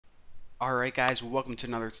Alright guys, welcome to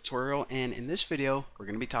another tutorial, and in this video we're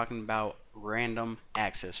going to be talking about random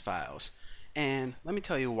access files. And let me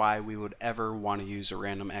tell you why we would ever want to use a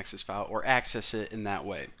random access file or access it in that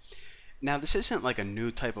way. Now this isn't like a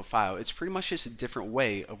new type of file, it's pretty much just a different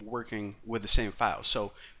way of working with the same file.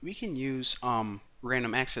 So we can use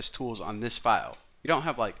random access tools on this file. You don't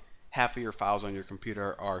have like half of your files on your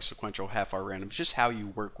computer are sequential, half are random. It's just how you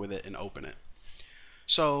work with it and open it.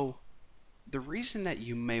 So the reason that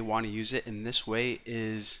you may want to use it in this way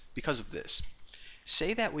is because of this.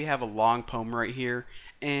 Say that we have a long poem right here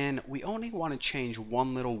and we only want to change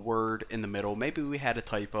one little word in the middle. Maybe we had a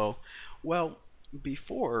typo. Well,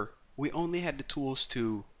 before we only had the tools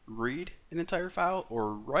to read an entire file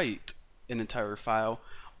or write an entire file.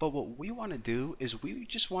 But what we want to do is we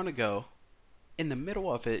just want to go in the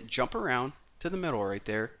middle of it, jump around to the middle right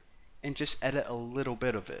there, and just edit a little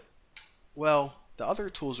bit of it. Well, the other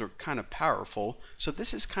tools are kind of powerful, so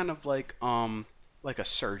this is kind of like a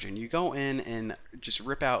surgeon. You go in and just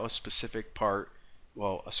rip out a specific part.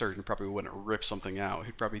 Well, a surgeon probably wouldn't rip something out.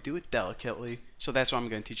 He'd probably do it delicately. So that's what I'm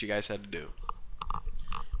going to teach you guys how to do.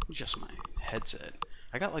 Just my headset.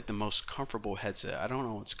 I got like the most comfortable headset. I don't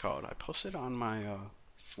know what it's called. I posted on my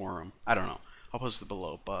forum. I don't know. I'll post it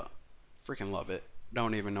below, but freaking love it.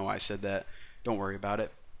 Don't even know why I said that. Don't worry about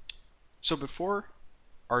it. So before,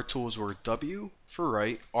 our tools were W for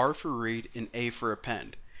write, R for read, and A for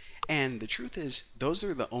append. And the truth is, those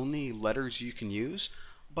are the only letters you can use,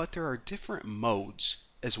 but there are different modes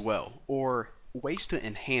as well, or ways to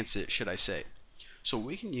enhance it, should I say. So what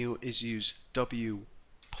we can use W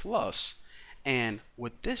plus, and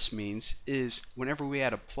what this means is whenever we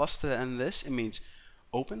add a plus to the end of this, it means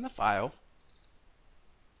open the file,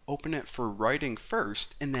 open it for writing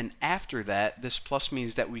first, and then after that, this plus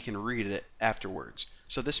means that we can read it afterwards.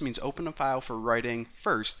 So this means open a file for writing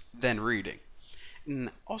first, then reading.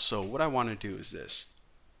 And also, what I want to do is this.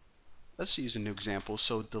 Let's use a new example.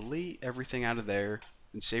 So delete everything out of there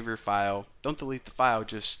and save your file. Don't delete the file,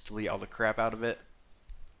 just delete all the crap out of it.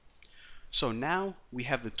 So now we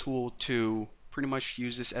have the tool to pretty much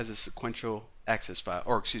use this as a sequential access file,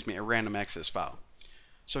 or excuse me, a random access file.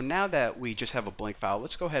 So now that we just have a blank file,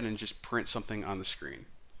 let's go ahead and just print something on the screen.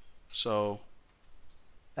 So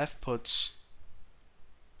fputs,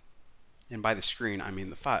 and by the screen I mean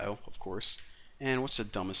the file, of course. And what's the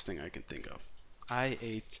dumbest thing I can think of? I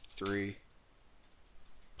ate 3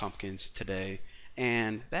 pumpkins today,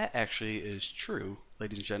 and that actually is true,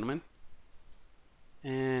 ladies and gentlemen.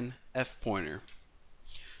 And F pointer.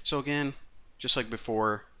 So again, just like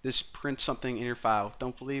before, this prints something in your file.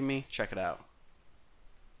 Don't believe me? Check it out.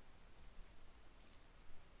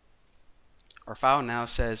 Our file now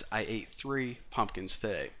says I ate 3 pumpkins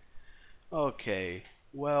today. Okay,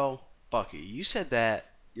 well, Bucky, you said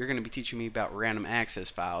that you're going to be teaching me about random access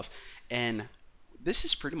files, and this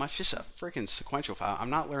is pretty much just a freaking sequential file. I'm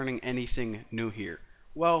not learning anything new here.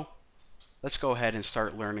 Well, let's go ahead and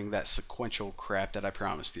start learning that sequential crap that I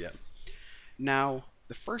promised you. Now,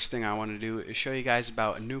 the first thing I want to do is show you guys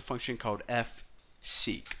about a new function called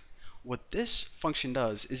fseek. What this function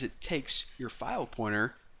does is it takes your file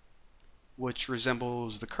pointer, which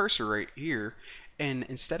resembles the cursor right here, and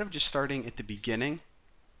instead of just starting at the beginning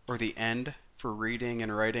or the end for reading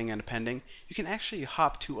and writing and appending, you can actually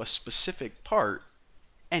hop to a specific part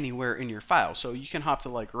anywhere in your file. So you can hop to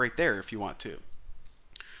like right there if you want to.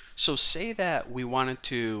 So say that we wanted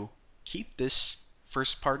to keep this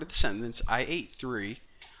first part of the sentence, I ate 3,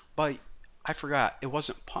 but I forgot it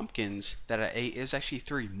wasn't pumpkins that I ate, it was actually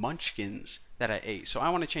 3 munchkins that I ate. So I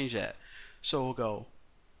want to change that. So we'll go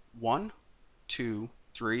 1, 2,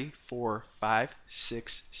 3, 4, 5,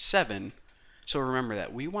 6, 7. So remember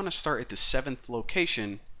that we want to start at the 7th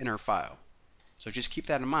location in our file. So just keep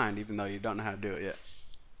that in mind, even though you don't know how to do it yet.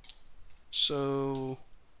 So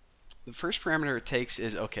the first parameter it takes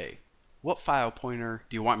is, okay, what file pointer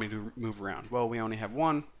do you want me to move around? Well, we only have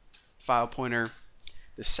one file pointer.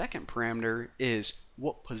 The second parameter is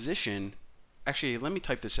what position. Actually, let me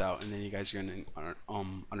type this out, and then you guys are going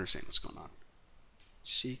to understand what's going on.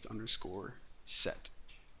 Seek underscore set.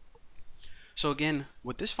 So again,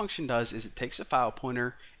 what this function does is it takes a file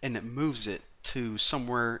pointer and it moves it to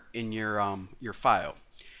somewhere in your file.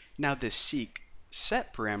 Now this seek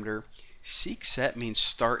set parameter, seek set means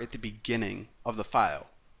start at the beginning of the file.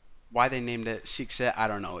 Why they named it seek set, I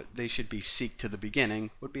don't know. They should be seek to the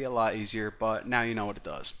beginning, would be a lot easier, but now you know what it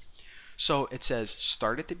does. So it says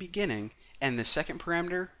start at the beginning, and the second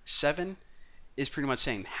parameter, 7, is pretty much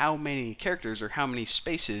saying how many characters or how many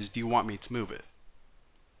spaces do you want me to move it.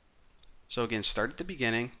 So again, start at the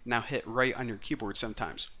beginning. Now hit right on your keyboard 7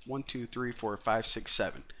 times. 1, 2, 3, 4, 5, 6,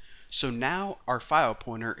 7. So now our file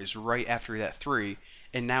pointer is right after that 3,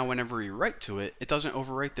 and now whenever we write to it, it doesn't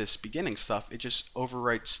overwrite this beginning stuff, it just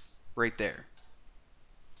overwrites right there.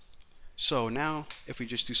 So now if we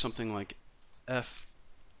just do something like f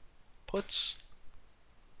puts,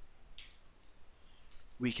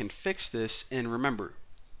 we can fix this. And remember,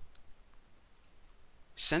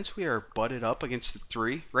 since we are butted up against the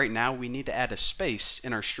 3, right now we need to add a space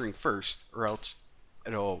in our string first, or else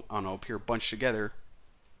it'll, I don't know, appear bunched together.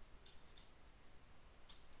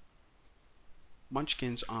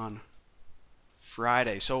 Munchkins on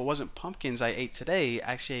Friday. So it wasn't pumpkins I ate today,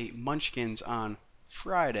 I actually ate munchkins on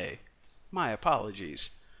Friday. My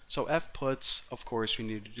apologies. So f puts, of course we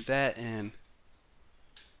need to do that, and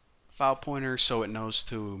file pointer so it knows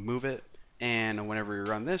to move it. And whenever we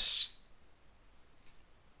run this,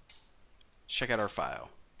 check out our file.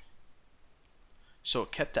 So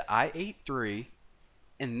it kept the I83,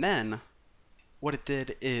 and then what it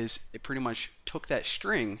did is it pretty much took that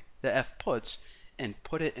string, the f puts, and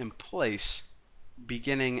put it in place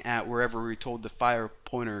beginning at wherever we told the file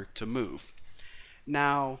pointer to move.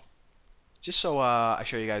 Now, just so I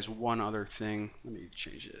show you guys one other thing, let me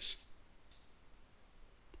change this.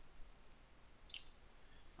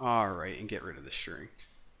 Alright, and get rid of the string.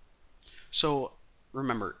 So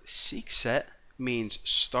remember, seek set means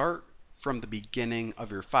start from the beginning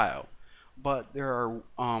of your file, but there are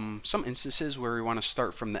some instances where we want to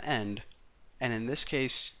start from the end, and in this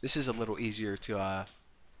case this is a little easier to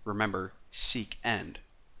remember. Seek end.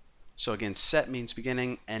 So again, set means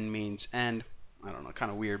beginning, end means end. I don't know, kind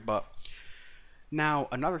of weird. But now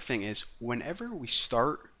another thing is, whenever we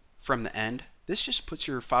start from the end, this just puts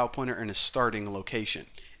your file pointer in a starting location.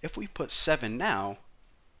 If we put 7 now,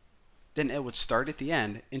 then it would start at the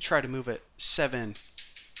end and try to move it 7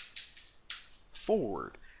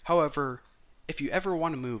 forward. However, if you ever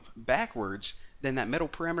want to move backwards, then that middle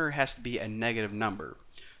parameter has to be a negative number.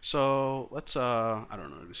 So let's I don't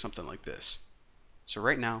know, do something like this. So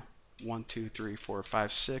right now, 1 2 3 4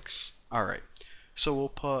 5 6. All right, so we'll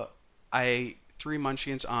put I 3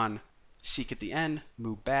 munchkins on seek at the end,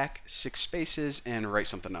 move back 6 spaces, and write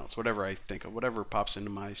something else, whatever I think of, whatever pops into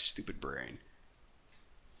my stupid brain.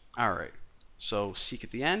 All right, so seek at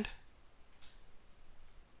the end,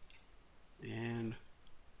 and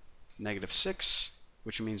 -6,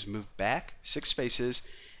 which means move back 6 spaces.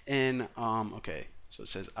 And okay, so it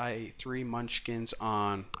says I ate 3 munchkins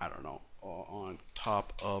on, I don't know, on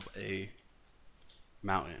top of a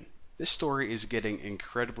mountain. This story is getting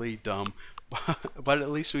incredibly dumb, but at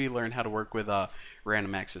least we learned how to work with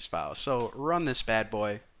random access files. So run this bad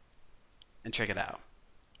boy and check it out.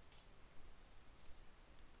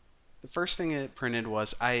 The first thing it printed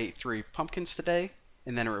was I ate 3 pumpkins today,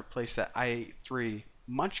 and then it replaced that I ate 3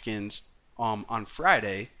 munchkins on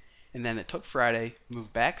Friday, and then it took Friday,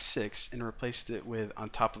 moved back 6, and replaced it with on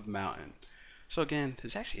top of a mountain. So again,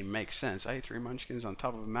 this actually makes sense. I ate 3 munchkins on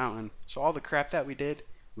top of a mountain. So all the crap that we did,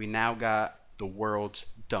 we now got the world's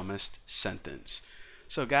dumbest sentence.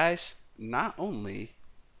 So guys, not only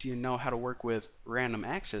do you know how to work with random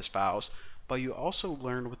access files, but you also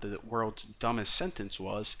learned what the world's dumbest sentence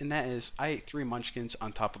was, and that is, I ate 3 munchkins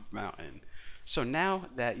on top of a mountain. So now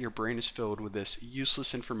that your brain is filled with this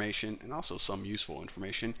useless information and also some useful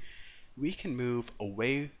information, we can move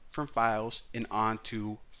away from files and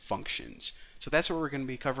onto functions. So that's what we're going to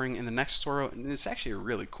be covering in the next tutorial, and it's actually a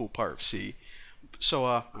really cool part of C. So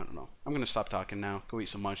I don't know, I'm going to stop talking now, go eat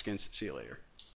some munchkins, see you later.